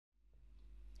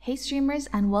Hey streamers,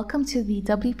 and welcome to the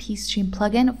WpStream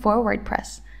plugin for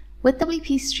WordPress. With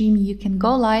WpStream, you can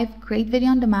go live, create video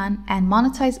on demand, and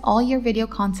monetize all your video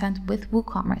content with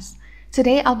WooCommerce.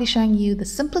 Today, I'll be showing you the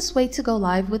simplest way to go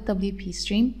live with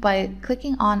WpStream by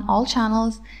clicking on All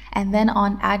Channels and then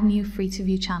on Add New Free to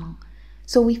View Channel.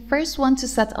 So we first want to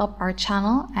set up our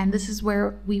channel, and this is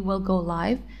where we will go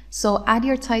live. So add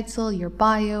your title, your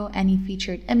bio, any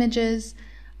featured images,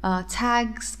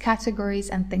 tags, categories,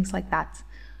 and things like that.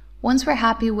 Once we're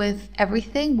happy with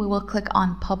everything, we will click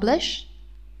on Publish.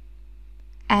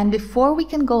 And before we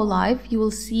can go live, you will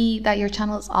see that your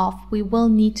channel is off. We will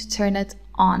need to turn it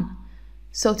on.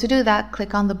 So to do that,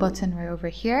 click on the button right over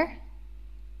here.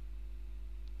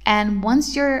 And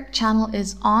once your channel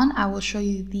is on, I will show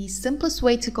you the simplest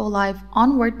way to go live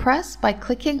on WordPress by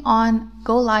clicking on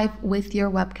Go Live with your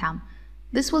webcam.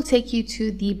 This will take you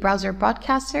to the browser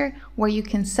broadcaster where you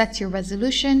can set your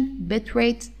resolution,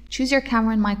 bitrate, choose your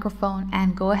camera and microphone,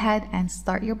 and go ahead and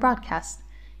start your broadcast.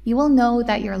 You will know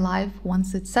that you're live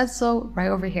once it says so right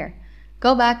over here.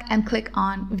 Go back and click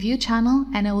on View Channel,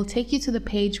 and it will take you to the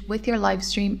page with your live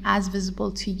stream as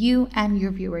visible to you and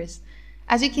your viewers.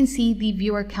 As you can see, the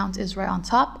viewer count is right on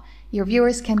top. Your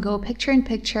viewers can go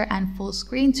picture-in-picture and full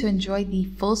screen to enjoy the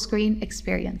full screen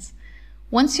experience.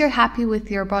 Once you're happy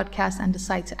with your broadcast and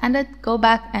decide to end it, go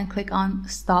back and click on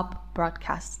Stop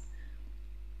Broadcast.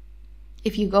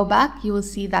 If you go back, you will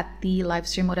see that the live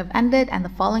stream would have ended and the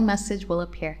following message will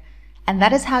appear. And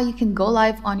that is how you can go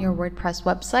live on your WordPress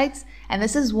websites. And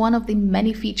this is one of the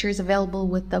many features available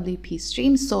with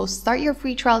WpStream. So start your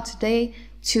free trial today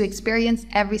to experience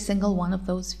every single one of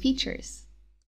those features.